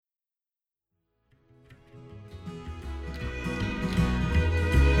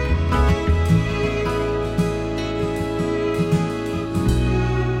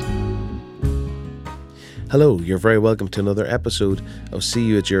Hello, you're very welcome to another episode of See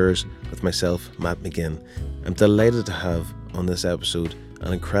You at Yours with myself, Matt McGinn. I'm delighted to have on this episode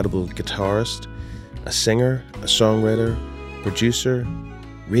an incredible guitarist, a singer, a songwriter, producer,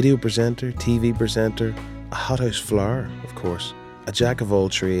 radio presenter, TV presenter, a hothouse flower, of course, a jack of all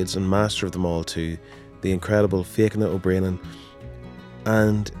trades and master of them all too, the incredible Fiachna O'Brien.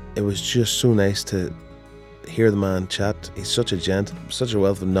 And it was just so nice to hear the man chat. He's such a gent, such a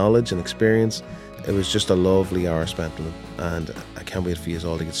wealth of knowledge and experience. It was just a lovely hour spent with him, and I can't wait for you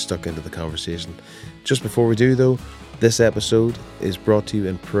all to get stuck into the conversation. Just before we do though, this episode is brought to you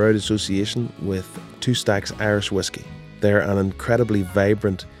in proud association with Two Stacks Irish Whiskey. They're an incredibly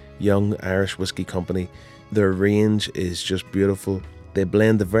vibrant young Irish whiskey company. Their range is just beautiful. They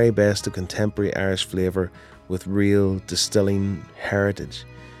blend the very best of contemporary Irish flavour with real distilling heritage.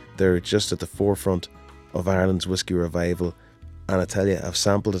 They're just at the forefront of Ireland's whiskey revival, and I tell you, I've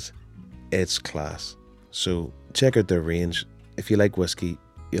sampled it. It's class. So check out their range. If you like whiskey,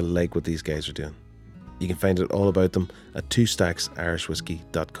 you'll like what these guys are doing. You can find out all about them at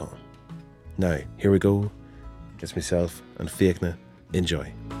twostacksirishwhiskey.com. Now, here we go. It's myself and Fiachna.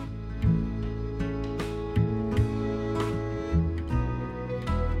 Enjoy.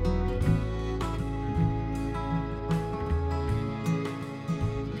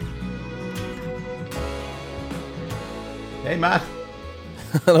 Hey Matt.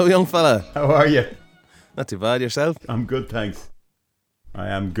 Hello, young fella. How are you? Not too bad, yourself? I'm good, thanks. I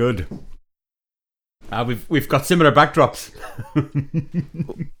am good. We've got similar backdrops.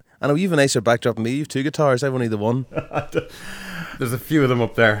 I know you've a nicer backdrop than me. You've two guitars, I've only the one. There's a few of them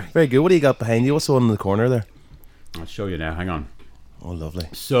up there. Very good. What do you got behind you? What's the one in the corner there? I'll show you now. Hang on. Oh, lovely.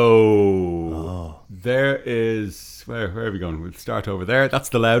 So there is where are we going? We'll start over there. That's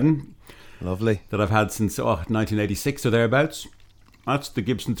the Loudon. Lovely. That I've had since 1986 or thereabouts. That's the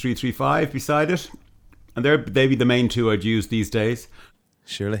Gibson 335 beside it. And they'd be the main two I'd use these days.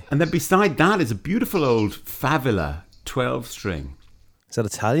 Surely. And then beside that is a beautiful old Favila 12 string. Is that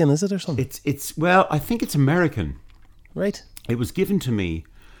Italian, is it, or something? It's well, I think it's American. Right. It was given to me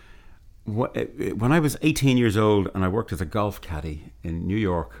when I was 18 years old, and I worked as a golf caddy in New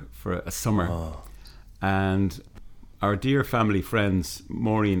York for a summer. Oh. And our dear family friends,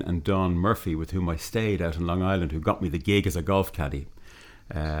 Maureen and Don Murphy, with whom I stayed out in Long Island, who got me the gig as a golf caddy,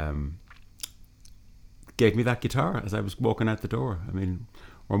 gave me that guitar as I was walking out the door. I mean,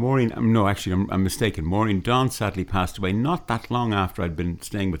 or Maureen, no, actually, I'm mistaken. Maureen, Don sadly passed away not that long after I'd been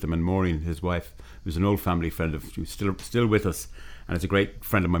staying with them, and Maureen, his wife, who's an old family friend who's still with us, and is a great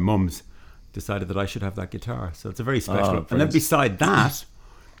friend of my mum's, decided that I should have that guitar. So it's a very special one. And then beside that,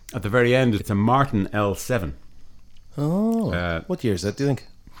 at the very end, it's a Martin L7. Oh, what year is that, do you think?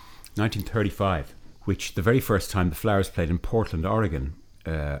 1935, which the very first time the Flowers played in Portland, Oregon,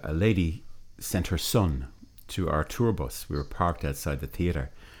 a lady sent her son to our tour bus. We were parked outside the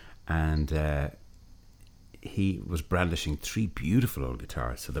theatre, and he was brandishing three beautiful old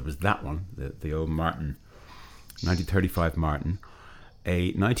guitars. So there was that one, the old Martin, 1935 Martin,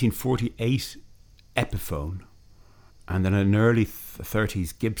 a 1948 Epiphone, and then an early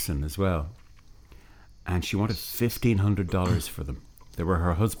 30s Gibson as well. And she wanted $1,500 for them. They were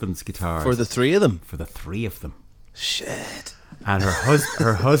her husband's guitars. For the three of them? For the three of them. Shit. And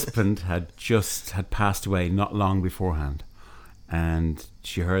her husband had passed away not long beforehand. And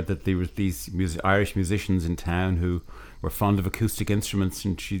she heard that there was these Irish musicians in town who were fond of acoustic instruments,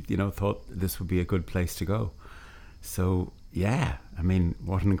 and she, thought this would be a good place to go. So, yeah, I mean,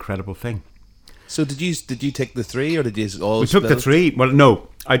 what an incredible thing. So did you take the three, or did you all? We took the three. Well, no,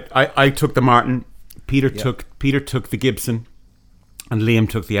 I took the Martin. Peter took the Gibson, and Liam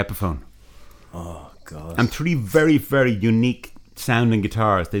took the Epiphone. Oh God! And three very, very unique sounding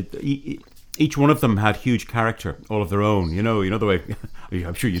guitars. Each one of them had huge character, all of their own. You know the way.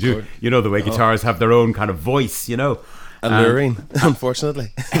 I'm sure you do. You know the way guitars have their own kind of voice. Alluring,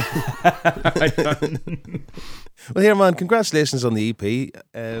 unfortunately. Well, here, man, congratulations on the EP.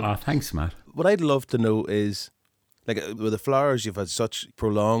 Thanks, Matt. What I'd love to know is, like, with the Flowers, you've had such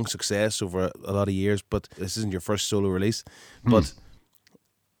prolonged success over a lot of years, but this isn't your first solo release. But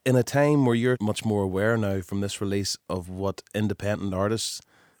in a time where you're much more aware now from this release of what independent artists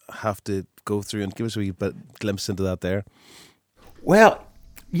have to go through, and give us a wee bit glimpse into that there. Well,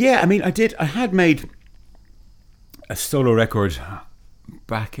 yeah, I mean, I had made a solo record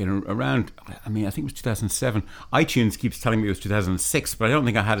back in around, I think it was 2007. iTunes keeps telling me it was 2006, but I don't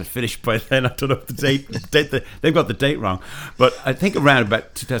think I had it finished by then. I don't know if the date they've got the date wrong. But I think around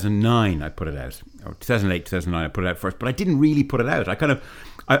about 2009 I put it out, or 2008, 2009 I put it out first, but I didn't really put it out.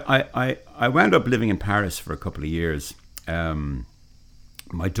 I wound up living in Paris for a couple of years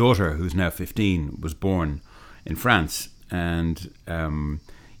my daughter, who's now 15, was born in France, and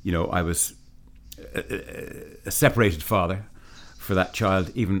I was a separated father for that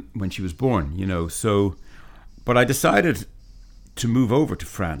child even when she was born. But I decided to move over to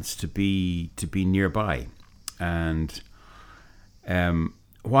France to be nearby, and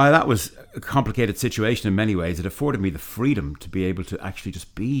while that was a complicated situation in many ways, it afforded me the freedom to be able to actually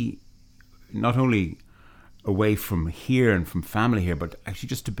just be not only away from here and from family here, but actually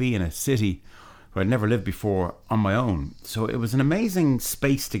just to be in a city where I'd never lived before on my own. So it was an amazing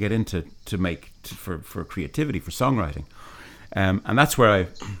space to get into for creativity, for songwriting. And that's where I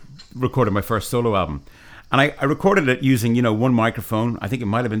recorded my first solo album. And I recorded it using, one microphone. I think it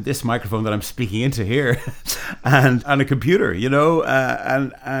might have been this microphone that I'm speaking into here, and a computer,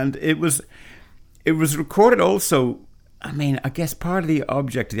 and it was recorded also. I mean, I guess part of the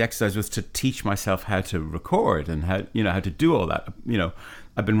object of the exercise was to teach myself how to record and how to do all that.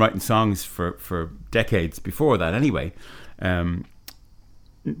 I've been writing songs for decades before that anyway,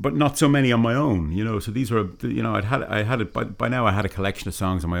 but not so many on my own. So these were, I had it by now. I had a collection of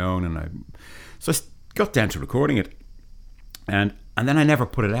songs on my own, and I got down to recording it, and then I never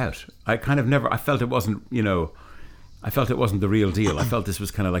put it out. I felt it wasn't, I felt it wasn't the real deal. I felt this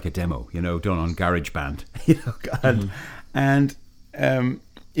was kind of like a demo, done on GarageBand, and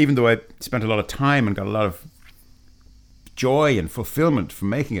even though I spent a lot of time and got a lot of joy and fulfillment from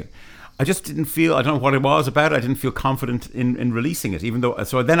making it, I just didn't feel, I don't know what it was about it, I didn't feel confident in releasing it, even though,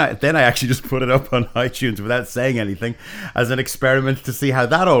 so then I actually just put it up on iTunes without saying anything as an experiment to see how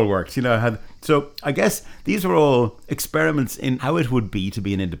that all worked, so I guess these were all experiments in how it would be to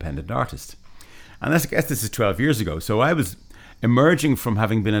be an independent artist. And I guess this is 12 years ago, so I was emerging from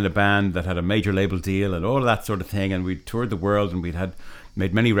having been in a band that had a major label deal and all of that sort of thing, and we'd toured the world and we'd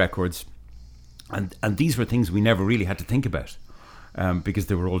made many records, and these were things we never really had to think about. Because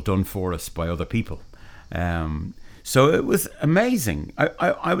they were all done for us by other people. So it was amazing.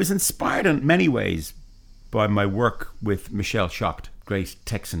 I was inspired in many ways by my work with Michelle Shocked, great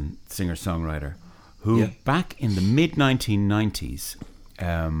Texan singer-songwriter, who back in the mid-1990s,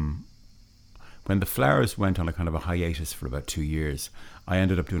 when the Flowers went on a kind of a hiatus for about 2 years, I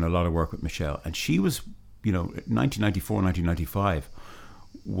ended up doing a lot of work with Michelle. And she was, 1994, 1995,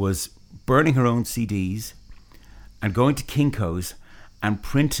 was burning her own CDs and going to Kinko's and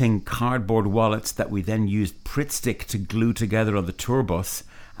printing cardboard wallets that we then used Pritt stick to glue together on the tour bus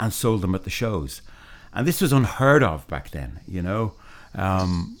and sold them at the shows. And this was unheard of back then,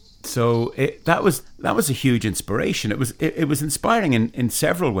 So that was a huge inspiration. It was inspiring in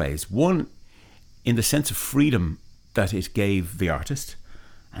several ways. One, in the sense of freedom that it gave the artist.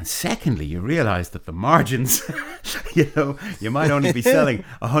 And secondly, you realize that the margins, you might only be selling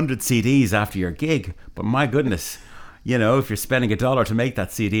 100 CDs after your gig, but my goodness, if you're spending $1 to make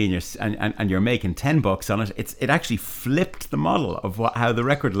that CD and you're making $10 on it, it actually flipped the model of how the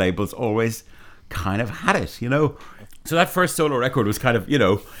record labels always kind of had it, So that first solo record was kind of,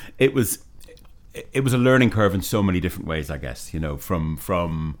 it was a learning curve in so many different ways, I guess,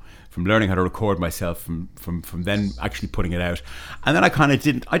 from learning how to record myself, from then actually putting it out. And then I kind of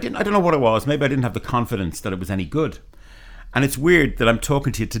I don't know what it was. Maybe I didn't have the confidence that it was any good. And it's weird that I'm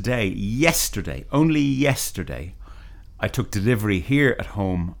talking to you today. Only yesterday, I took delivery here at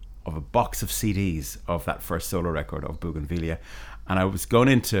home of a box of CDs of that first solo record of Bougainvillea. And I was going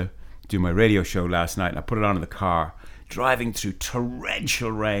in to do my radio show last night, and I put it on in the car, driving through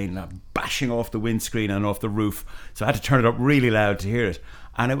torrential rain, bashing off the windscreen and off the roof. So I had to turn it up really loud to hear it.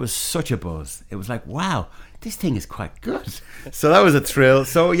 And it was such a buzz. It was like, wow, this thing is quite good. So that was a thrill.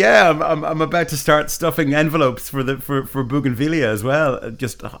 So yeah, I'm about to start stuffing envelopes for Bougainvillea as well,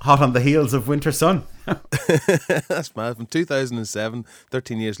 just hot on the heels of Winter Sun. That's mad. From 2007,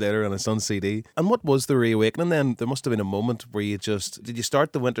 13 years later on a Sun CD. And what was the reawakening then? There must have been a moment where did you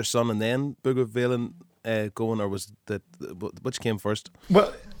start the Winter Sun and then Bougainvillea going, or was that, which came first?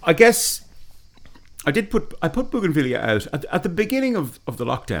 Well, I guess I put Bougainvillea out at the beginning of the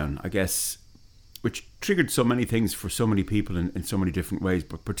lockdown, I guess, which triggered so many things for so many people in so many different ways.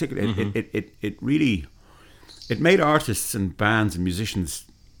 But particularly, it really made artists and bands and musicians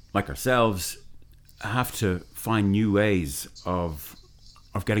like ourselves have to find new ways of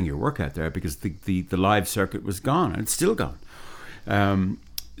getting your work out there, because the live circuit was gone, and it's still gone.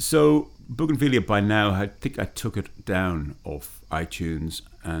 So Bougainvillea by now, I think I took it down off iTunes,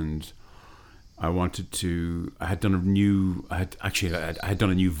 and I had done a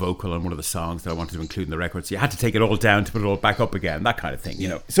new vocal on one of the songs that I wanted to include in the record. So you had to take it all down to put it all back up again, that kind of thing,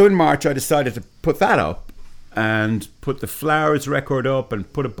 So in March, I decided to put that up. and put the Flowers record up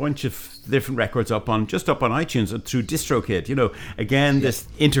and put a bunch of different records up on iTunes and through DistroKid. Again, this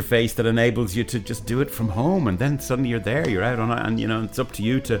interface that enables you to just do it from home, and then suddenly you're there, you're out on it, and it's up to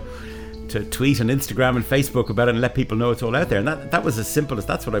you to tweet on Instagram and Facebook about it and let people know it's all out there. And that was as simple as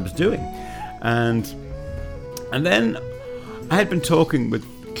that's what I was doing. And then I had been talking with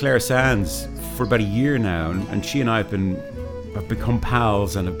Claire Sands for about a year now, and she and I have become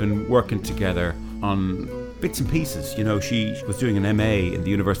pals and have been working together on bits and pieces. She was doing an MA in the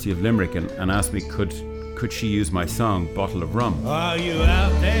University of Limerick and asked me could she use my song Bottle of Rum. Are you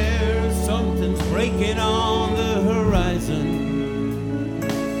out there? Something's breaking on the horizon.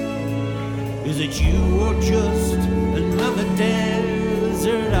 Is it you or just another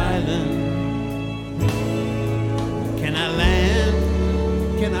desert island? Can I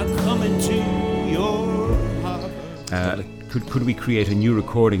land? Can I come into your harbor? Could we create a new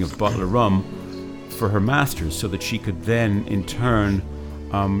recording of Bottle of Rum for her masters, so that she could then in turn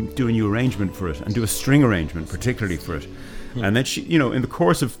do a new arrangement for it and do a string arrangement particularly for it. And then she, in the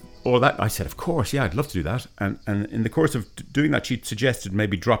course of all that, I said, of course, yeah, I'd love to do that. And in the course of doing that, she'd suggested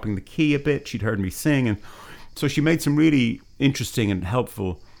maybe dropping the key a bit. She'd heard me sing, and so she made some really interesting and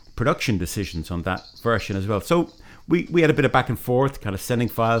helpful production decisions on that version as well. So we had a bit of back and forth, kind of sending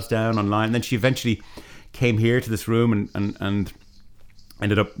files down online. And then she eventually came here to this room and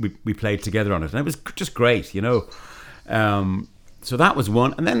ended up, we played together on it, and it was just great, so that was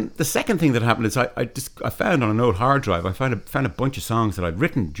one. And then the second thing that happened is I found on an old hard drive, I found a bunch of songs that I'd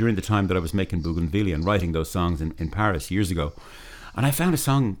written during the time that I was making Bougainvillea and writing those songs in Paris years ago. And I found a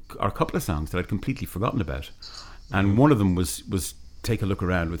song, or a couple of songs, that I'd completely forgotten about. And one of them was Take a Look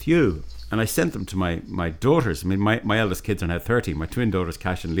Around With You. And I sent them to my daughters. I mean, my eldest kids are now 30. My twin daughters,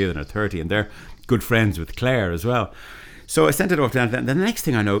 Cash and Leah, are 30, and they're good friends with Claire as well. So I sent it off down. The next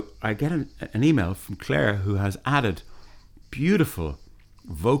thing I know, I get an email from Claire, who has added beautiful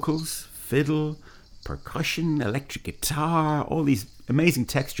vocals, fiddle, percussion, electric guitar, all these amazing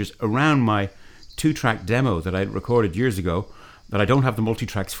textures around my 2-track demo that I recorded years ago, that I don't have the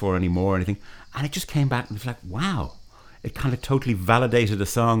multi-tracks for anymore or anything. And it just came back and it was like, wow. It kind of totally validated a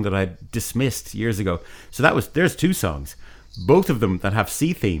song that I dismissed years ago. So there's 2 songs, both of them that have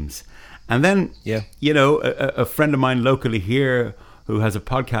C themes. And then, a friend of mine locally here who has a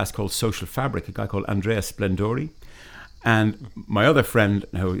podcast called Social Fabric, a guy called Andrea Splendori. And my other friend,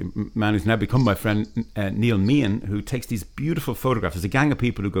 a man who's now become my friend, Neil Meehan, who takes these beautiful photographs. There's a gang of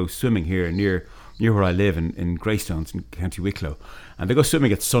people who go swimming here near where I live in Greystones in County Wicklow. And they go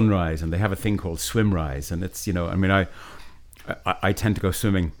swimming at sunrise, and they have a thing called Swimrise. And it's, I tend to go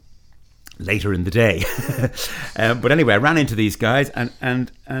swimming later in the day. But anyway, I ran into these guys,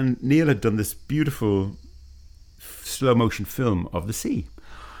 and Neil had done this beautiful slow motion film of the sea.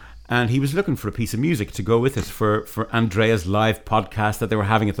 And he was looking for a piece of music to go with it for Andrea's live podcast that they were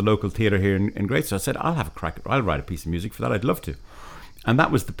having at the local theatre here in Greystones. So I said, I'll have a crack. I'll write a piece of music for that. I'd love to. And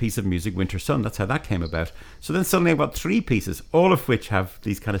that was the piece of music, Winter Sun. That's how that came about. So then suddenly I got 3 pieces, all of which have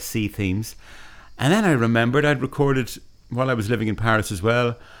these kind of sea themes. And then I remembered I'd recorded, while I was living in Paris as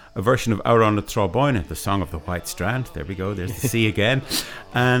well, a version of Our on the Troboyne, the Song of the White Strand. There we go, there's the sea again.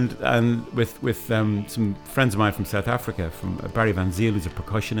 And with some friends of mine from South Africa, from Barry Van Ziel, who's a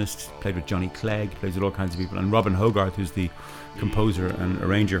percussionist, played with Johnny Clegg, plays with all kinds of people, and Robin Hogarth, who's the composer and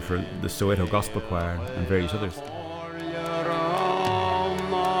arranger for the Soweto Gospel Choir and various others.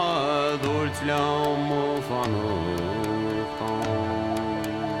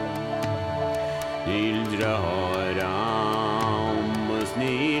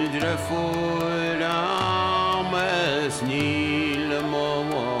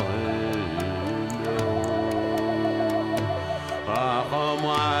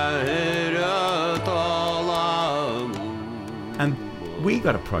 And we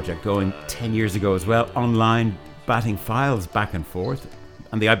got a project going 10 years ago as well, online, batting files back and forth.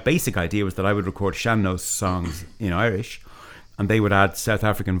 And the basic idea was that I would record Sean-Nós songs in Irish, and they would add South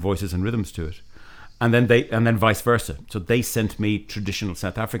African voices and rhythms to it. And then vice versa. So they sent me traditional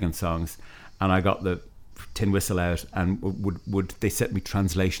South African songs, and I got the tin whistle out, and they sent me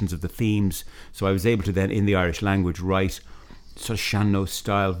translations of the themes. So I was able to then, in the Irish language, write sort of Sean-Nós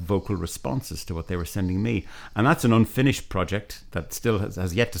style vocal responses to what they were sending me. And that's an unfinished project that still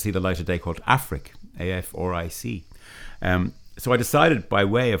has yet to see the light of day, called Afric, A-F-R-I-C. So I decided, by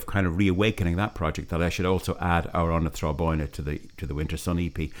way of kind of reawakening that project, that I should also add Our on the Troboyne to the Winter Sun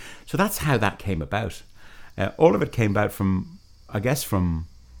EP. So that's how that came about. All of it came about from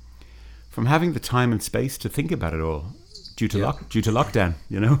having the time and space to think about it all due to lockdown,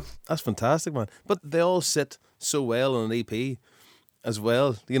 That's fantastic, man. But they all sit so well on an EP. as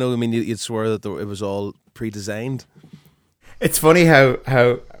well. You know, I mean, you'd swear that it was all pre-designed. It's funny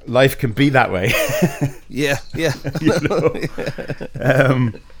how life can be that way. Yeah.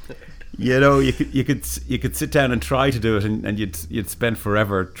 You know, you could sit down and try to do it, and you'd spend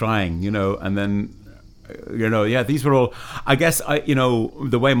forever trying. You know, and then, you know, yeah, these were all. I guess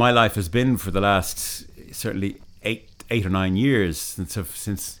the way my life has been for the last certainly 8 or 9 years since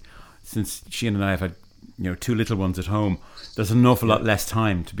Sheena and I have had, you know, 2 little ones at home. There's an awful lot less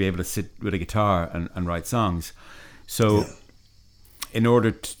time to be able to sit with a guitar and write songs. So, in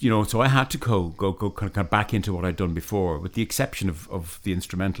order to, you know, so I had to go kind of back into what I'd done before, with the exception of the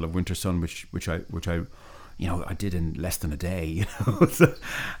instrumental of Winter Sun, which I you know, I did in less than a day, you know,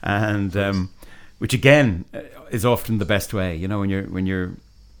 and which again is often the best way, you know, when you're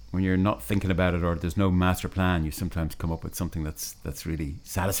not thinking about it or there's no master plan, you sometimes come up with something that's really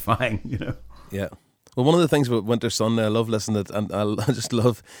satisfying, you know. Yeah. Well, one of the things with Winter Sun, I love listening to it, and I just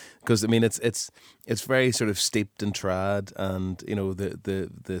love, because I mean it's very sort of steeped in trad, and you know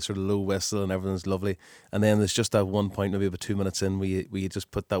the sort of low whistle and everything's lovely, and then there's just that one point maybe about 2 minutes in where you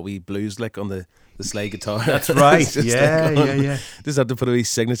just put that wee blues lick on the slide guitar. That's right. Yeah. Just have to put a wee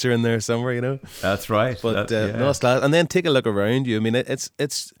signature in there somewhere, you know. That's right. But no, it's class. And then take a look around you. I mean, it's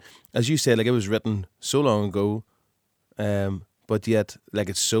as you said, like it was written so long ago, but yet like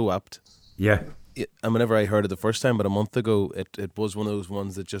it's so apt. Yeah. And whenever I heard it the first time, about a month ago, it was one of those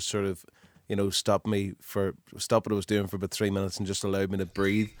ones that just sort of, you know, stopped what I was doing for about 3 minutes and just allowed me to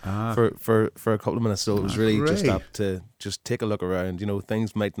breathe for a couple of minutes. So it was really just apt to just take a look around. You know,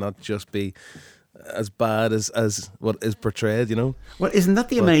 things might not just be as bad as what is portrayed, you know. Well, isn't that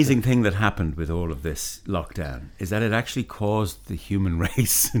the amazing thing that happened with all of this lockdown? Is that it actually caused the human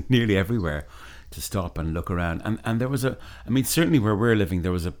race nearly everywhere to stop and look around. And there was certainly where we're living,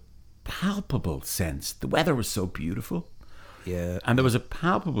 there was a palpable sense. The weather was so beautiful. Yeah. And there was a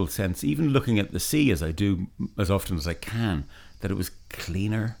palpable sense, even looking at the sea as I do as often as I can, that it was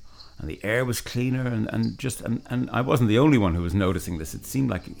cleaner and the air was cleaner and I wasn't the only one who was noticing this. It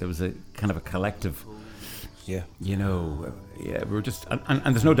seemed like there was a kind of a collective, you know, we were just,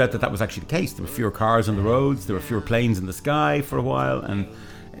 and there's no doubt that was actually the case. There were fewer cars on the roads, there were fewer planes in the sky for a while, and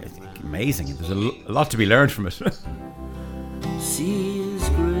it's amazing. There's a lot to be learned from it. Sea is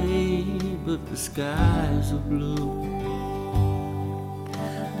grey, but the skies are blue,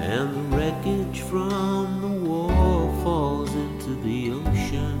 and the wreckage from the war falls into the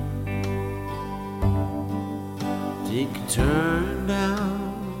ocean. Take a turn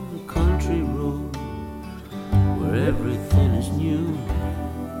down the country road where everything is new.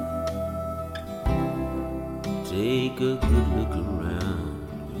 Take a good look around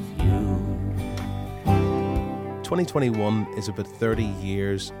with you. 2021 is about 30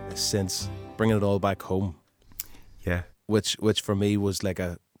 years since Bringing It All Back Home. Yeah. Which for me was like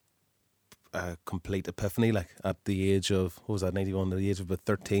a complete epiphany, like at the age of, what was that, 91, at the age of about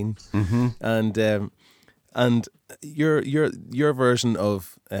 13. Mm-hmm. And your version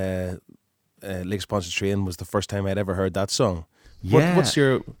of Lakes Upon Train was the first time I'd ever heard that song. Yeah.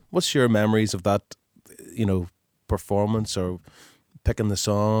 What's your memories of that, you know, performance or picking the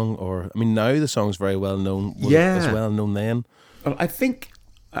song? Or I mean, now the song's very well known. Was it as well known then? Well,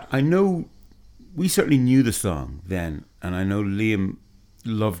 I know we certainly knew the song then, and I know Liam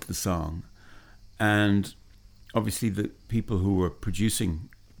loved the song, and obviously the people who were producing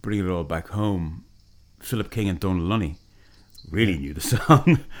Bring It All Back Home, Philip King and Donal Lunny, really knew the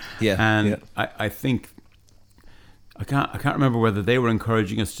song. I think I can't remember whether they were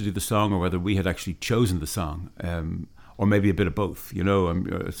encouraging us to do the song or whether we had actually chosen the song, or maybe a bit of both, you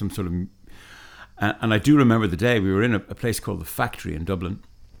know, some sort of. And I do remember the day we were in a place called the Factory in Dublin,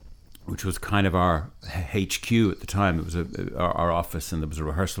 which was kind of our HQ at the time. It was our office, and there was a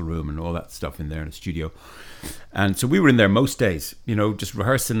rehearsal room and all that stuff in there in a studio. And so we were in there most days, you know, just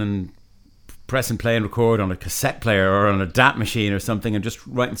rehearsing and press and play and record on a cassette player or on a DAT machine or something, and just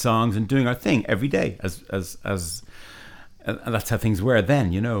writing songs and doing our thing every day as and that's how things were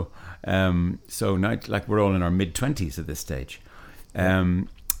then, you know. So now, like, we're all in our mid-20s at this stage, and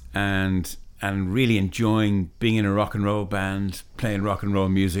really enjoying being in a rock and roll band, playing rock and roll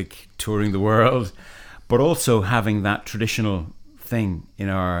music, touring the world, but also having that traditional thing in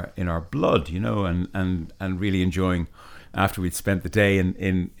our blood, you know, and really enjoying, after we'd spent the day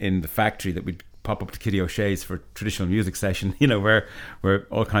in the factory, that we'd pop up to Kitty O'Shea's for a traditional music session, you know, where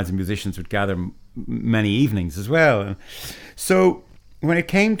all kinds of musicians would gather many evenings as well. And so when it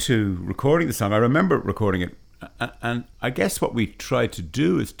came to recording the song, I remember recording it, and I guess what we tried to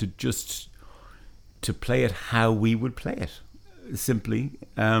do is to play it how we would play it, simply.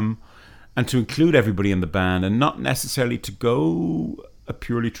 and to include everybody in the band, and not necessarily to go a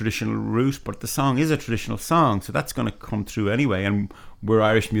purely traditional route, but the song is a traditional song, so that's going to come through anyway. And we're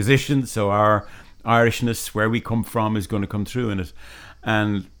Irish musicians, so our Irishness, where we come from, is going to come through in it.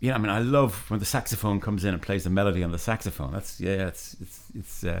 And I mean, I love when the saxophone comes in and plays the melody on the saxophone. That's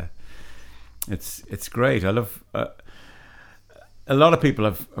it's great. I love. A lot of people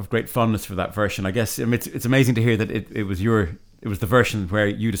have great fondness for that version. I guess it's amazing to hear that it was the version where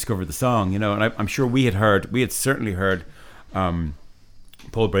you discovered the song, and I'm sure we had certainly heard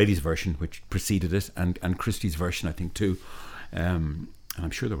Paul Brady's version, which preceded it, and Christie's version, I think, too. And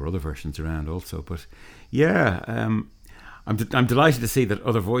I'm sure there were other versions around also. But yeah, I'm delighted to see that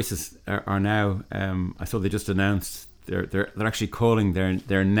Other Voices are now. I saw they just announced they're actually calling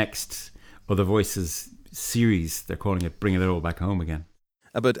their next Other Voices series. They're calling it "Bringing It All Back Home Again."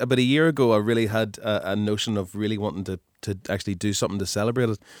 About a year ago, I really had a notion of really wanting to actually do something to celebrate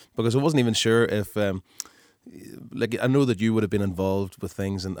it, because I wasn't even sure if. Like, I know that you would have been involved with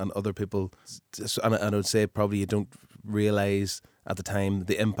things and other people, and I would say probably you don't realise at the time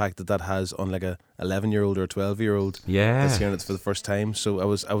the impact that has on like a 11-year-old or a 12-year-old that's hearing it for the first time. So I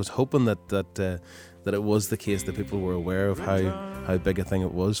was hoping that it was the case, that people were aware of how big a thing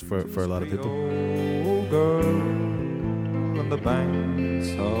it was for a lot of people. Oh, girl, on the banks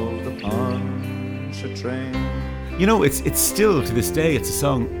of the Pontchartrain. It's still, to this day, it's a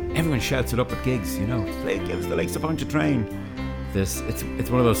song everyone shouts it up at gigs. Play it, gives the Lakes of Pontchartrain. It's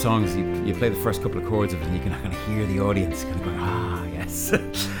one of those songs you play the first couple of chords of it and you can kind of hear the audience kind of going, yes.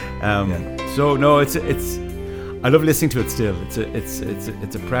 So no, it's I love listening to it still.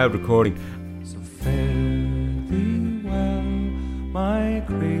 It's a proud recording. So fare thee well, my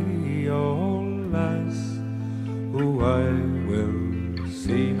Creole lass, who I will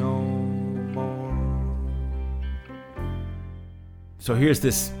see no more. So here's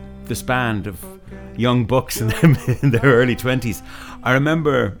this band of young bucks in their early 20s. I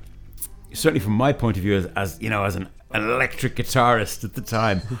remember, certainly from my point of view as an electric guitarist at the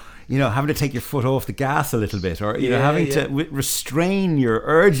time, having to take your foot off the gas a little bit, or having to restrain your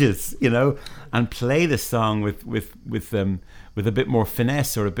urges, and play this song with a bit more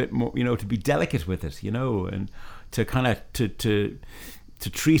finesse, or a bit more, to be delicate with it, and to kind of to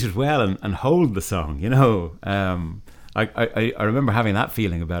treat it well and hold the song, I remember having that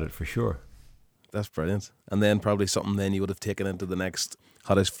feeling about it for sure. That's brilliant. And then probably something then you would have taken into the next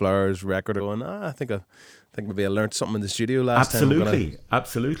Hottest Flowers record, going, I think maybe I learned something in the studio last time.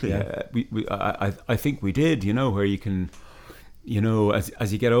 Absolutely. Yeah. I think we did, where you can,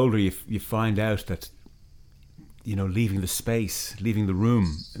 as you get older, you find out that, leaving the space, leaving the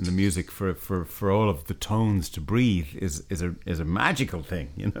room in the music for all of the tones to breathe is a magical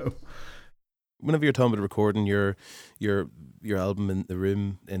thing, Whenever you're talking about recording your album in the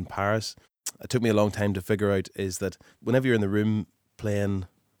room in Paris, it took me a long time to figure out is that whenever you're in the room playing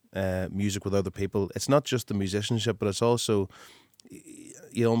music with other people, it's not just the musicianship, but it's also,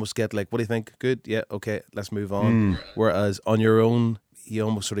 you almost get like, what do you think? Good? Yeah, okay, let's move on. Whereas on your own, you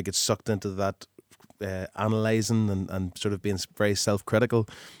almost sort of get sucked into that analysing and sort of being very self-critical.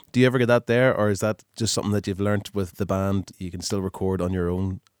 Do you ever get that there, or is that just something that you've learnt with the band? You can still record on your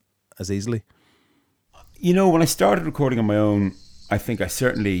own as easily? When I started recording on my own, I think I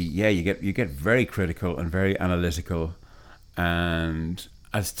certainly, you get very critical and very analytical. And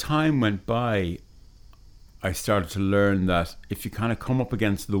as time went by, I started to learn that if you kind of come up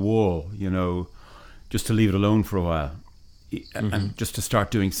against the wall, just to leave it alone for a while, and just to start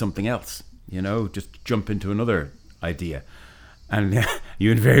doing something else, just jump into another idea. And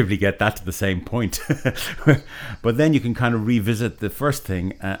you invariably get that to the same point. But then you can kind of revisit the first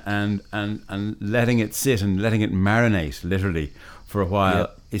thing and letting it sit and letting it marinate literally for a while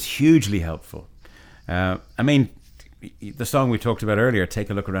is hugely helpful. I mean, the song we talked about earlier, "Take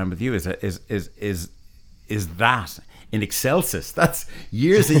a Look Around with You," is that in excelsis. That's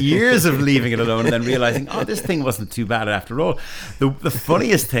years and years of leaving it alone and then realizing, this thing wasn't too bad after all. The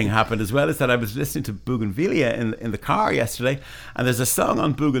funniest thing happened as well is that I was listening to Bougainvillea in the car yesterday, and there's a song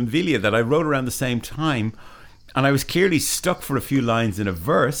on Bougainvillea that I wrote around the same time, and I was clearly stuck for a few lines in a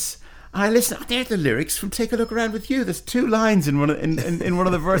verse. And I listened, there's the lyrics from "Take a Look Around with You." There's 2 lines in one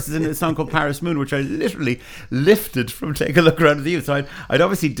of the verses in a song called "Paris Moon," which I literally lifted from "Take a Look Around with You." So I'd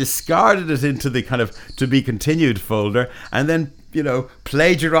obviously discarded it into the kind of "to be continued" folder, and then,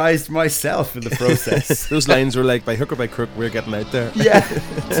 plagiarized myself in the process. Those lines were like, by hook or by crook, we're getting out there. Yeah,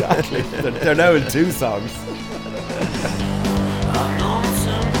 exactly. They're now in 2 songs.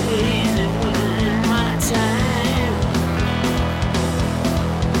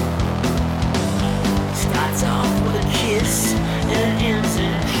 Starts off with a kiss and ends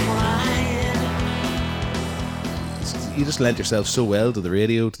in crying. lent yourself so well to the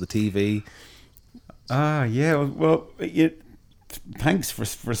radio, to the TV. Yeah. Well, thanks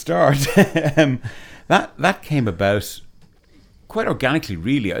for a start. That came about quite organically,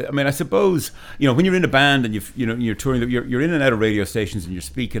 really. I mean, I suppose, when you're in a band and you're touring, you're in and out of radio stations and you're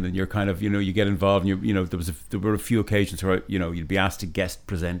speaking and you're kind of, you get involved and there were a few occasions where, you'd be asked to guest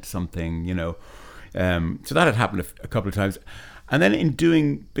present something, so that had happened a couple of times. And then in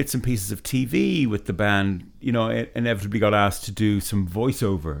doing bits and pieces of TV with the band, I inevitably got asked to do some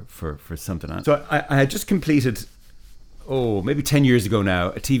voiceover for something. So I had just completed, maybe 10 years ago now,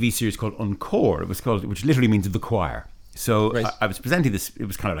 a TV series called Encore. It was called, which literally means the choir. So right. I was presenting this. It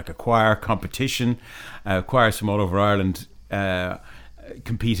was kind of like a choir competition, choirs from all over Ireland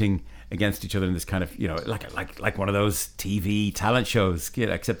competing against each other in this kind of, like one of those TV talent shows,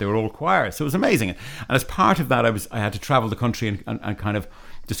 except they were all choirs. So it was amazing. And as part of that, I had to travel the country and kind of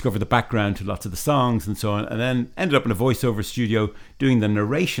discover the background to lots of the songs and so on. And then ended up in a voiceover studio doing the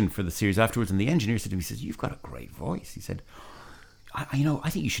narration for the series afterwards. And the engineer said to me, he says, "You've got a great voice." He said, I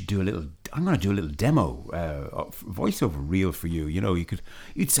think you should do I'm going to do a little demo voiceover reel for you.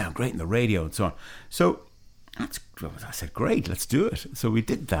 You'd sound great in the radio and so on. So I said, great, let's do it. So we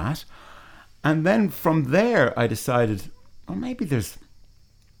did that. And then from there, I decided, maybe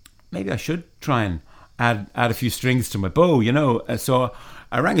I should try and add a few strings to my bow, So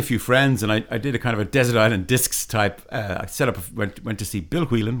I rang a few friends and I did a kind of a Desert Island Discs type. I set up, went to see Bill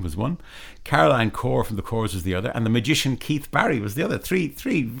Whelan was one, Caroline Corr from the Corrs was the other, and the magician Keith Barry was the other. Three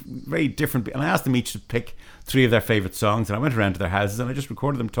very different. And I asked them each to pick 3 of their favourite songs, and I went around to their houses and I just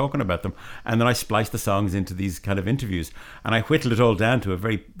recorded them talking about them, and then I spliced the songs into these kind of interviews, and I whittled it all down to a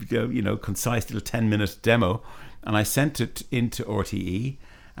very concise little 10-minute demo, and I sent it into RTE,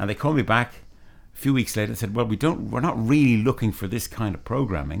 and they called me back a few weeks later and said, well, we're not really looking for this kind of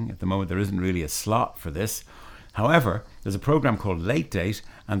programming at the moment. There isn't really a slot for this. However, there's a program called Late Date,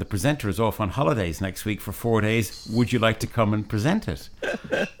 and the presenter is off on holidays next week for 4 days. Would you like to come and present it?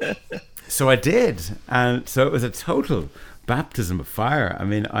 So I did, and so it was a total baptism of fire. I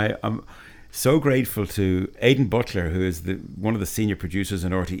mean, I'm so grateful to Aidan Butler, who is one of the senior producers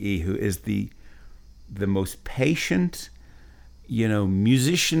in RTE, who is the most patient,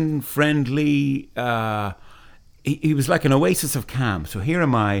 musician friendly. He was like an oasis of calm. So here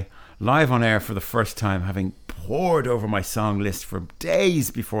am I, live on air for the first time, having pored over my song list for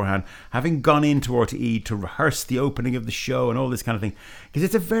days beforehand, having gone into RTE to rehearse the opening of the show and all this kind of thing, because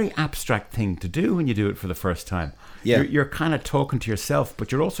it's a very abstract thing to do when you do it for the first time. Yeah. You're kind of talking to yourself,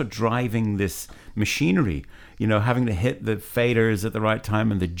 but you're also driving this machinery, having to hit the faders at the right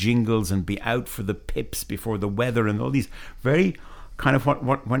time and the jingles and be out for the pips before the weather and all these very kind of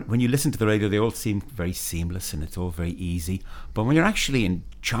when you listen to the radio, they all seem very seamless and it's all very easy. But when you're actually in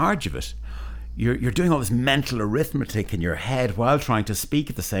charge of it, you're doing all this mental arithmetic in your head while trying to speak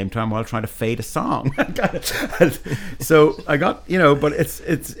at the same time, while trying to fade a song. So I got, but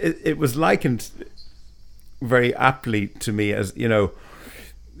it was likened very aptly to me as,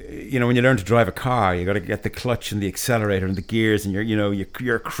 when you learn to drive a car, you got to get the clutch and the accelerator and the gears, and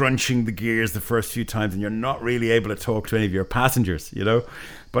you're crunching the gears the first few times, and you're not really able to talk to any of your passengers,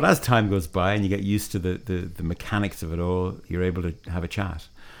 But as time goes by and you get used to the mechanics of it all, you're able to have a chat.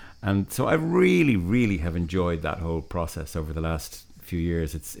 And so I really, really have enjoyed that whole process over the last few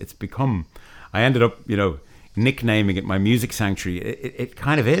years. It's become, I ended up, nicknaming it my music sanctuary. It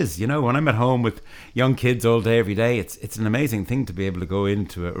kind of is, when I'm at home with young kids all day, every day, it's an amazing thing to be able to go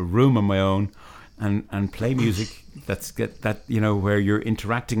into a room on my own and play music where you're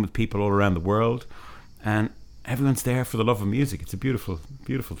interacting with people all around the world, and everyone's there for the love of music. It's a beautiful,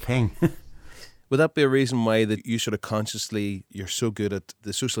 beautiful thing. Would that be a reason why that you sort of consciously, you're so good at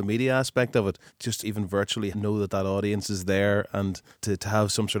the social media aspect of it, just even virtually know that audience is there and to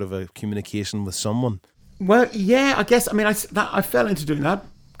have some sort of a communication with someone? Well, yeah, I guess. I mean, I fell into doing that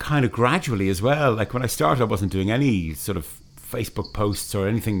kind of gradually as well. Like when I started, I wasn't doing any sort of Facebook posts or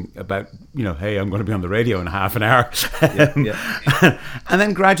anything about, hey, I'm going to be on the radio in half an hour. Yeah. And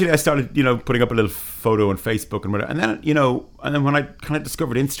then gradually I started, putting up a little photo on Facebook and whatever. And then, when I kind of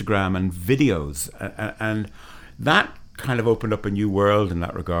discovered Instagram and videos, and that kind of opened up a new world in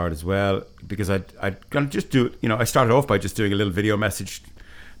that regard as well, because I'd kind of just do it. I started off by just doing a little video message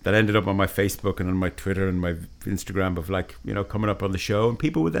that ended up on my Facebook and on my Twitter and my Instagram of coming up on the show, and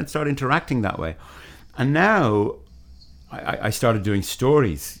people would then start interacting that way. And now I started doing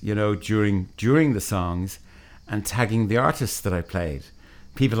stories, during the songs and tagging the artists that I played.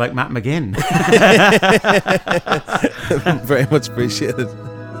 People like Matt McGinn. Very much appreciated.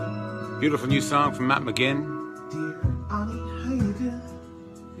 Beautiful new song from Matt McGinn. Dear Annie, how you doing?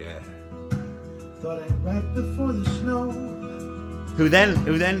 Yeah. right before the snow. Who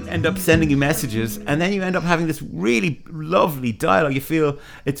then end up sending you messages, and then you end up having this really lovely dialogue. You feel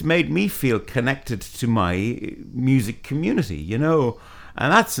it's made me feel connected to my music community, you know,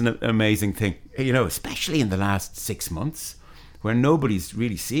 and that's an amazing thing, you know, especially in the last 6 months where nobody's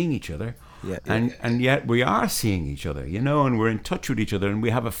really seeing each other. And yet we are seeing each other, you know, and we're in touch with each other, and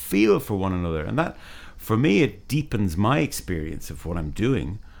we have a feel for one another, and that, for me, it deepens my experience of what I'm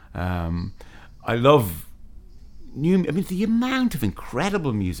doing. I love the amount of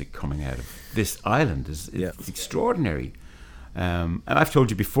incredible music coming out of this island is extraordinary. And I've told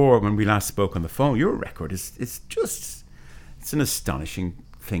you before when we last spoke on the phone, your record is it's an astonishing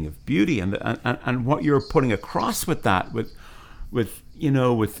thing of beauty, and what you're putting across with that, with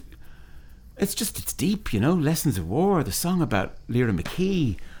it's deep, you know. Lessons of War, the song about Lyra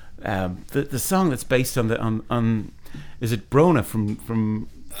McKee, the song that's based on is it Brona from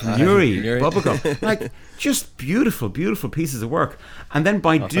Newry, Bubblegum, like just beautiful pieces of work. And then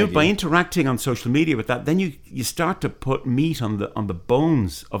by interacting on social media with that, then you start to put meat on the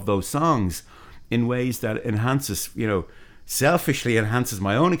bones of those songs in ways that enhances, you know, selfishly enhances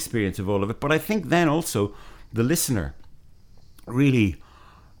my own experience of all of it. But I think then also the listener really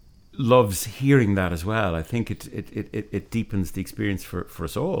loves hearing that as well. I think it deepens the experience for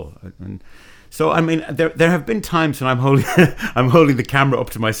us all. And so, I mean, there have been times when I'm holding the camera up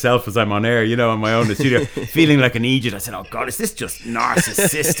to myself as I'm on air, you know, on my own in the studio, feeling like an idiot. I said, "Oh God, is this just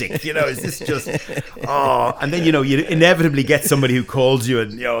narcissistic? You know, is this just And then, you know, you inevitably get somebody who calls you,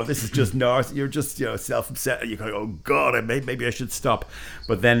 and, you know, this is just you're just, you know, self-obsessed. You go, "Oh God, maybe I should stop."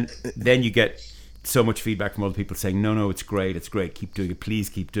 But then you get so much feedback from other people saying, no, it's great, keep doing it, please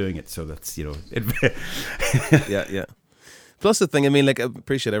keep doing it. So that's, you know, yeah. Plus the thing, I mean, like, I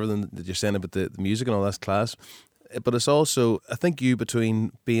appreciate everything that you're saying about the music and all, that's class. But it's also, I think you,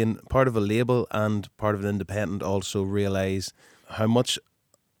 between being part of a label and part of an independent, also realise how much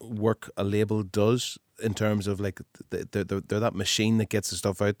work a label does in terms of, like, they're that machine that gets the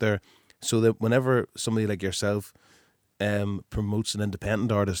stuff out there. So that whenever somebody like yourself promotes an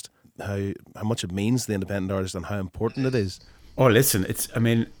independent artist, how much it means to the independent artist and how important it is. Oh, listen, it's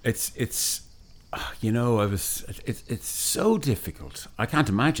you know, it's so difficult. I can't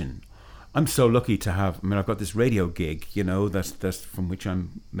imagine. I'm so lucky to have, I mean, I've got this radio gig, you know, that's from which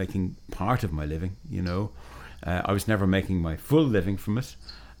I'm making part of my living, you know. I was never making my full living from it.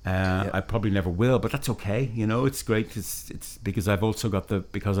 I probably never will, but that's okay, you know. It's great. It's because I've also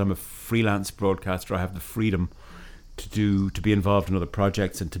got because I'm a freelance broadcaster, I have the freedom to be involved in other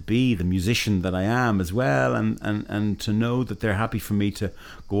projects and to be the musician that I am as well, and to know that they're happy for me to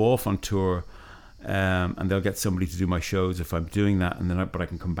go off on tour, and they'll get somebody to do my shows if I'm doing that, and then but I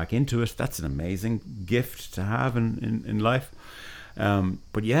can come back into it. That's an amazing gift to have in life.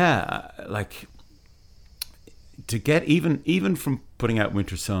 But yeah, like, to get even from putting out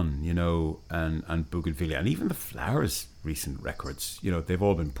Winter Sun, you know, and Bougainvillea, and even the Flowers' recent records, you know, they've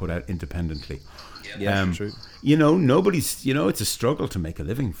all been put out independently. Yeah, true. You know, nobody's, you know, it's a struggle to make a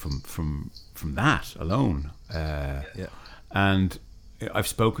living from that alone. And I've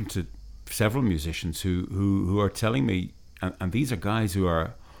spoken to several musicians who are telling me, and these are guys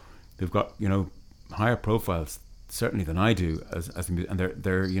they've got, you know, higher profiles certainly than I do and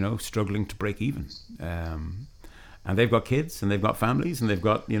they're you know, struggling to break even. And they've got kids and they've got families and they've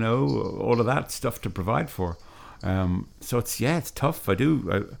got, you know, all of that stuff to provide for. So it's tough.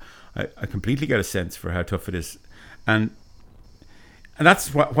 I completely get a sense for how tough it is, and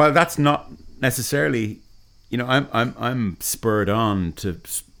that's while that's not necessarily, you know, I'm spurred on to,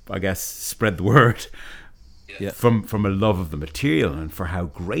 I guess, spread the word from a love of the material and for how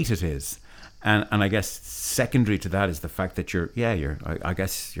great it is, and I guess secondary to that is the fact that I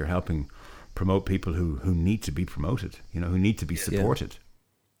guess you're helping promote people who need to be promoted, you know, who need to be supported.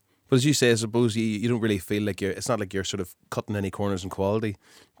 But as you say, I suppose you don't really feel like it's not like you're sort of cutting any corners in quality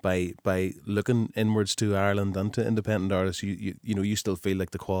by looking inwards to Ireland and to independent artists. You know, you still feel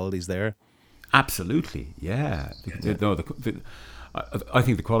like the quality's there. Absolutely, yeah. I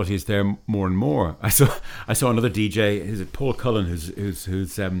think the quality is there more and more. I saw another DJ, is it Paul Cullen, who's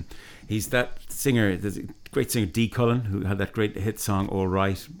he's that singer, there's a great singer, Dee Cullen, who had that great hit song All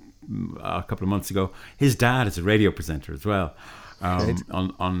Right a couple of months ago. His dad is a radio presenter as well.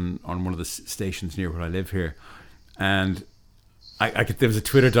 On one of the stations near where I live here, and there was a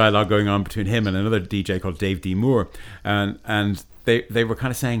Twitter dialogue going on between him and another DJ called Dave D. Moore, and they were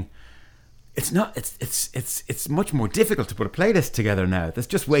kind of saying it's much more difficult to put a playlist together now. There's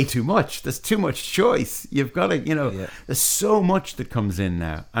just way too much. There's too much choice. You've got to, you know, there's so much that comes in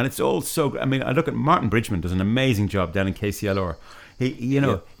now, and it's all so. I mean, I look at Martin Bridgman does an amazing job down in KCLR.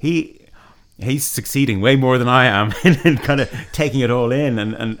 he's succeeding way more than I am in kind of taking it all in,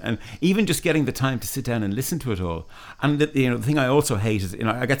 and even just getting the time to sit down and listen to it all. And the thing I also hate is,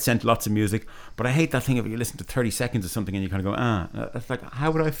 I get sent lots of music, but I hate that thing of you listen to 30 seconds of something and you kind of go, that's like,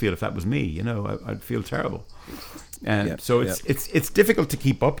 how would I feel if that was me? I'd feel terrible. So it's difficult to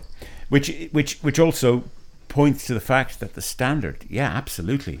keep up, which also points to the fact that the standard,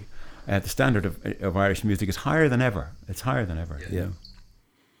 absolutely, the standard of Irish music is higher than ever. It's higher than ever. Yeah.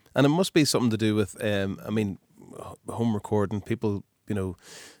 And it must be something to do with, home recording, people, putting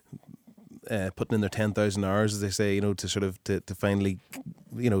in their 10,000 hours, as they say, to sort of to finally,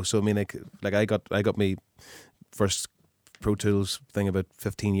 so I mean, like I got my first Pro Tools thing about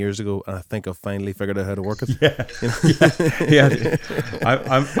 15 years ago, and I think I've finally figured out how to work it.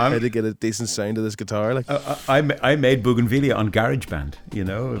 I'm how to get a decent sound to this guitar. Like I made Bougainvillea on GarageBand.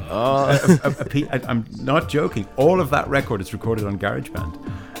 I'm not joking. All of that record is recorded on GarageBand.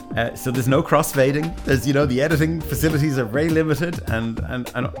 So there's no crossfading. There's the editing facilities are very limited,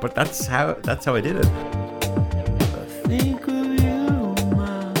 but that's how I did it. Think of you,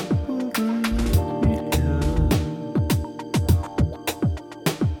 my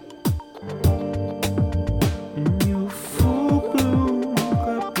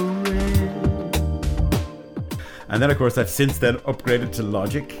And then, of course, I've since then upgraded to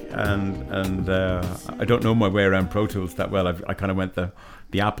Logic, and I don't know my way around Pro Tools that well. I kind of went the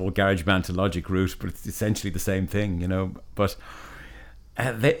Apple GarageBand to Logic route, but it's essentially the same thing, But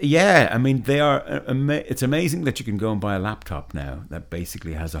they are. It's amazing that you can go and buy a laptop now that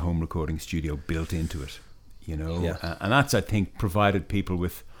basically has a home recording studio built into it, and that's, I think, provided people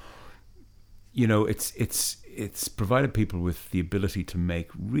with, it's provided people with the ability to make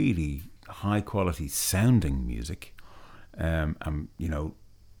really high quality sounding music,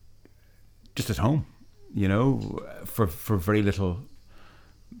 just at home, for very little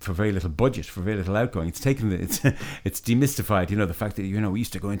budget, for very little outgoing. It's demystified, the fact that, we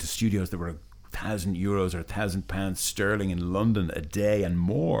used to go into studios that were €1,000 or £1,000 sterling in London a day and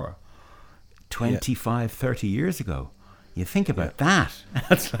more 25, 30 years ago. You think about that.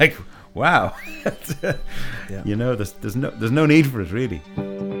 That's like, wow. There's no need for it, really.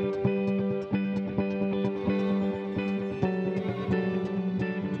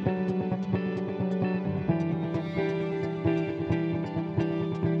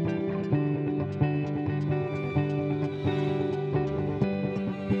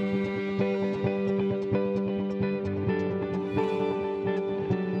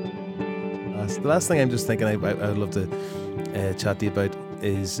 The last thing I'm just thinking I would love to chat to you about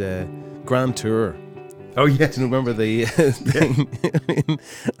is Grand Tour. Oh yeah, do you remember the thing?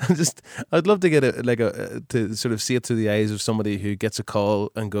 I'd love to get to sort of see it through the eyes of somebody who gets a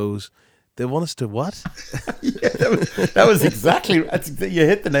call and goes, "They want us to what?" that was exactly. You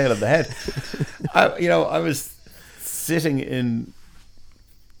hit the nail on the head. I was sitting in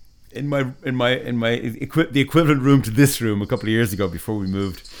the equivalent room to this room a couple of years ago before we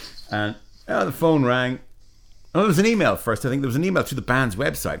moved, and the phone rang. Oh, there was an email first. I think there was an email to the band's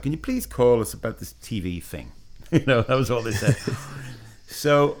website. Can you please call us about this TV thing? That was all they said.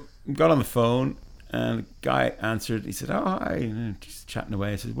 So I got on the phone, and the guy answered. He said, "Oh, hi," just chatting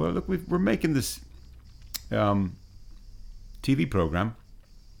away. I said, "Well, look, we're making this TV program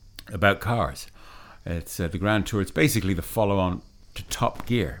about cars. It's the Grand Tour. It's basically the follow-on to Top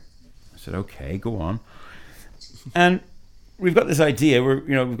Gear." I said, "Okay, go on." And we've got this idea.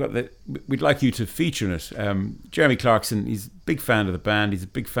 We'd like you to feature in it. Jeremy Clarkson, he's a big fan of the band. He's a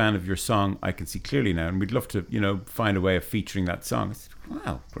big fan of your song, "I Can See Clearly Now," and we'd love to, find a way of featuring that song. I said,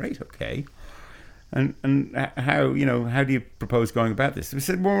 "Wow, great, okay." And how do you propose going about this? We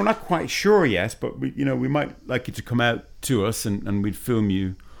said, "Well, we're not quite sure yet, but we might like you to come out to us and we'd film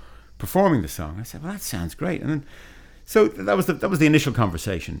you performing the song." I said, "Well, that sounds great." And then, so that was the initial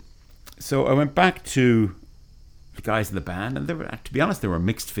conversation. So I went back to the guys in the band, and to be honest, there were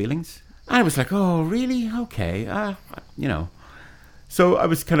mixed feelings. I was like, "Oh, really? Okay, So I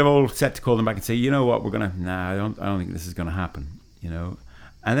was kind of all set to call them back and say, "You know what? I don't think this is gonna happen." And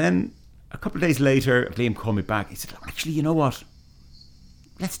then a couple of days later, Liam called me back. He said, "Actually, you know what?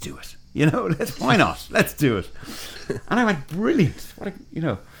 Let's do it. Why not? Let's do it." And I went, "Brilliant!"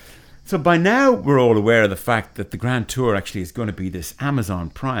 So by now we're all aware of the fact that the Grand Tour actually is going to be this Amazon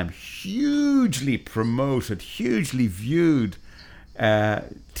Prime, hugely promoted, hugely viewed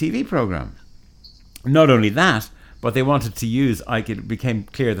TV program. Not only that, but they wanted to use, it became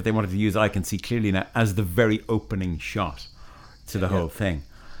clear that they wanted to use "I Can See Clearly Now" as the very opening shot to the whole thing.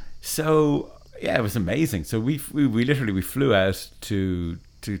 So, it was amazing. So we literally flew out to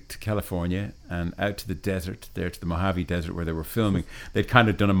to California and out to the desert, there to the Mojave Desert where they were filming. They'd kind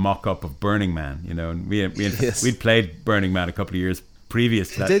of done a mock-up of Burning Man, you know, and we'd played Burning Man a couple of years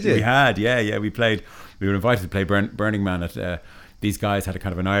previous to that. Did you? We had, yeah. We were invited to play Burning Man at, these guys had a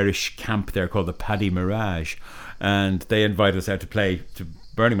kind of an Irish camp there called the Paddy Mirage, and they invited us out to play to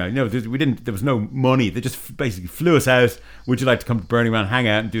Burning Man. You know, there was no money. They just basically flew us out. Would you like to come to Burning Man, hang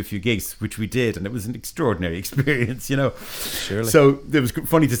out and do a few gigs, which we did, and it was an extraordinary experience, you know. Surely. So it was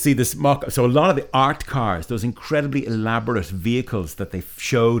funny to see this mock. So a lot of the art cars, those incredibly elaborate vehicles that they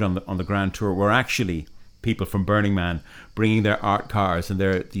showed on the Grand Tour, were actually people from Burning Man bringing their art cars and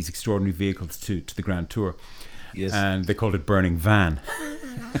these extraordinary vehicles to the Grand Tour. Yes. And they called it Burning Van.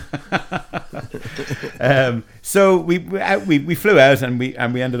 So we flew out and we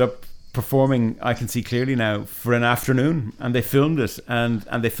ended up performing I Can See Clearly Now for an afternoon, and they filmed it, and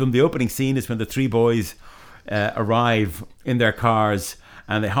they filmed the opening scene is when the three boys arrive in their cars,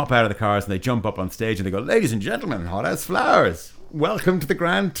 and they hop out of the cars and they jump up on stage and they go, "Ladies and gentlemen, Hothouse Flowers, welcome to the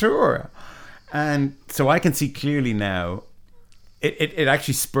Grand Tour." And so I Can See Clearly Now, it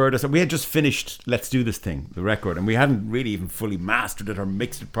actually spurred us. We had just finished Let's Do This Thing, the record, and we hadn't really even fully mastered it or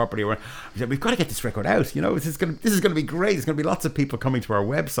mixed it properly. We said, we've got to get this record out. You know, this is going to be great. There's going to be lots of people coming to our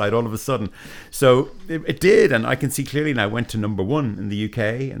website all of a sudden. So it did, and I Can See Clearly Now went to number one in the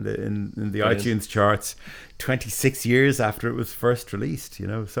UK in the iTunes charts 26 years after it was first released. You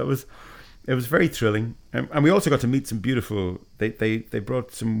know, so it was very thrilling, and we also got to meet some beautiful. They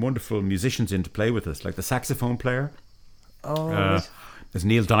brought some wonderful musicians in to play with us, like the saxophone player. There's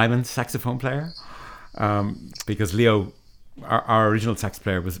Neil Diamond, saxophone player, because Leo, our original sax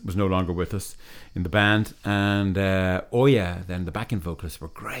player, was no longer with us in the band, and Oya, then the backing vocalists, were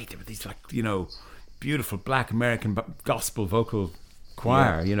great. They were these, like, you know, beautiful Black American gospel vocal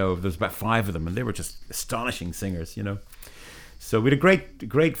choir. Yeah. You know, there's about 5 of them, and they were just astonishing singers. You know, so we had a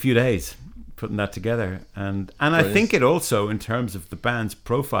great few days putting that together, and I think it also, in terms of the band's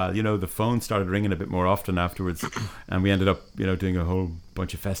profile, you know, the phone started ringing a bit more often afterwards, and we ended up, you know, doing a whole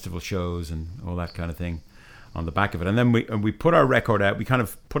bunch of festival shows and all that kind of thing on the back of it. And then we put our record out. We kind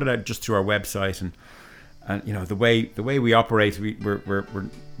of put it out just through our website, and you know, the way we operate,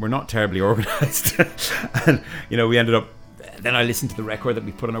 we're not terribly organized, and you know, we ended up. Then I listened to the record that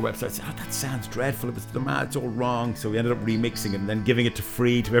we put on our website and said, that sounds dreadful. It's all wrong. So we ended up remixing it and then giving it to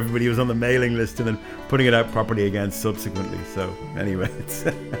free to everybody who was on the mailing list, and then putting it out properly again subsequently. So anyway, it's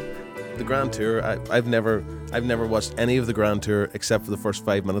the Grand Tour. I've never watched any of the Grand Tour except for the first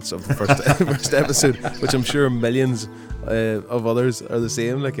 5 minutes of the first episode, which I'm sure millions of others are the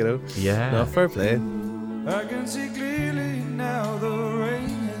same. Like, you know, yeah. No, fair play. I can see clearly now the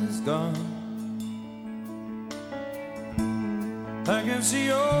rain is gone. I can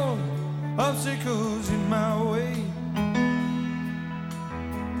see all obstacles in my way.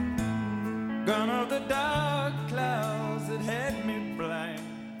 Gone are the dark clouds that had me blind.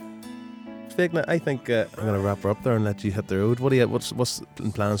 Fiachna, I think I'm going to wrap her up there and let you hit the road. What's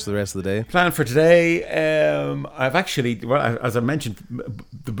in plans for the rest of the day? Plan for today, I've actually, well, as I mentioned,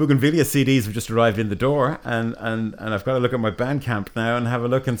 the Bougainvillea CDs have just arrived in the door, and I've got to look at my Bandcamp now and have a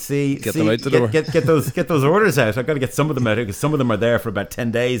look and get them out the door. Get those orders out. I've got to get some of them out, because some of them are there for about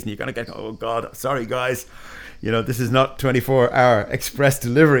 10 days, and you're going to get, oh God, sorry guys, you know, this is not 24-hour express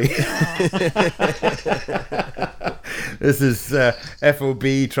delivery. This is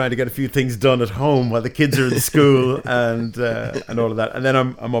FOB trying to get a few things done at home while the kids are in school, and all of that. And then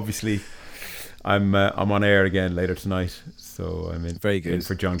I'm obviously I'm on air again later tonight, so I'm in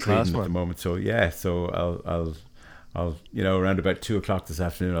for John Creedon at the moment. So yeah, so I'll you know, around about 2:00 this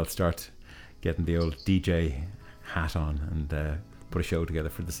afternoon, I'll start getting the old DJ hat on and put a show together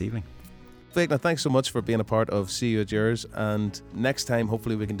for this evening. Fiachna, thanks so much for being a part of See You at Yours, and next time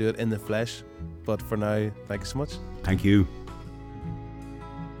hopefully we can do it in the flesh, but for now, thank you so much. Thank you.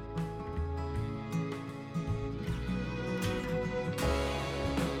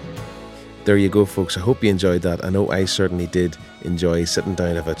 There you go, folks. I hope you enjoyed that. I know I certainly did enjoy sitting down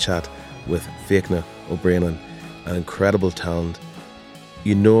and have a chat with Fiachna O'Brien, an incredible talent.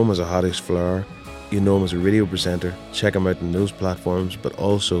 You know him as a Hothouse Flower, you know him as a radio presenter. Check him out on those platforms, but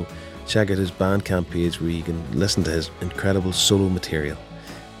also check out his Bandcamp page where you can listen to his incredible solo material.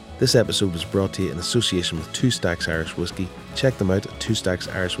 This episode was brought to you in association with Two Stacks Irish Whiskey. Check them out at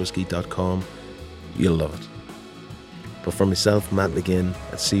twostacksirishwhiskey.com. You'll love it. But for myself, Matt McGinn,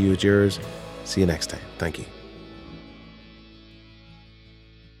 at See You at Yours, see you next time. Thank you.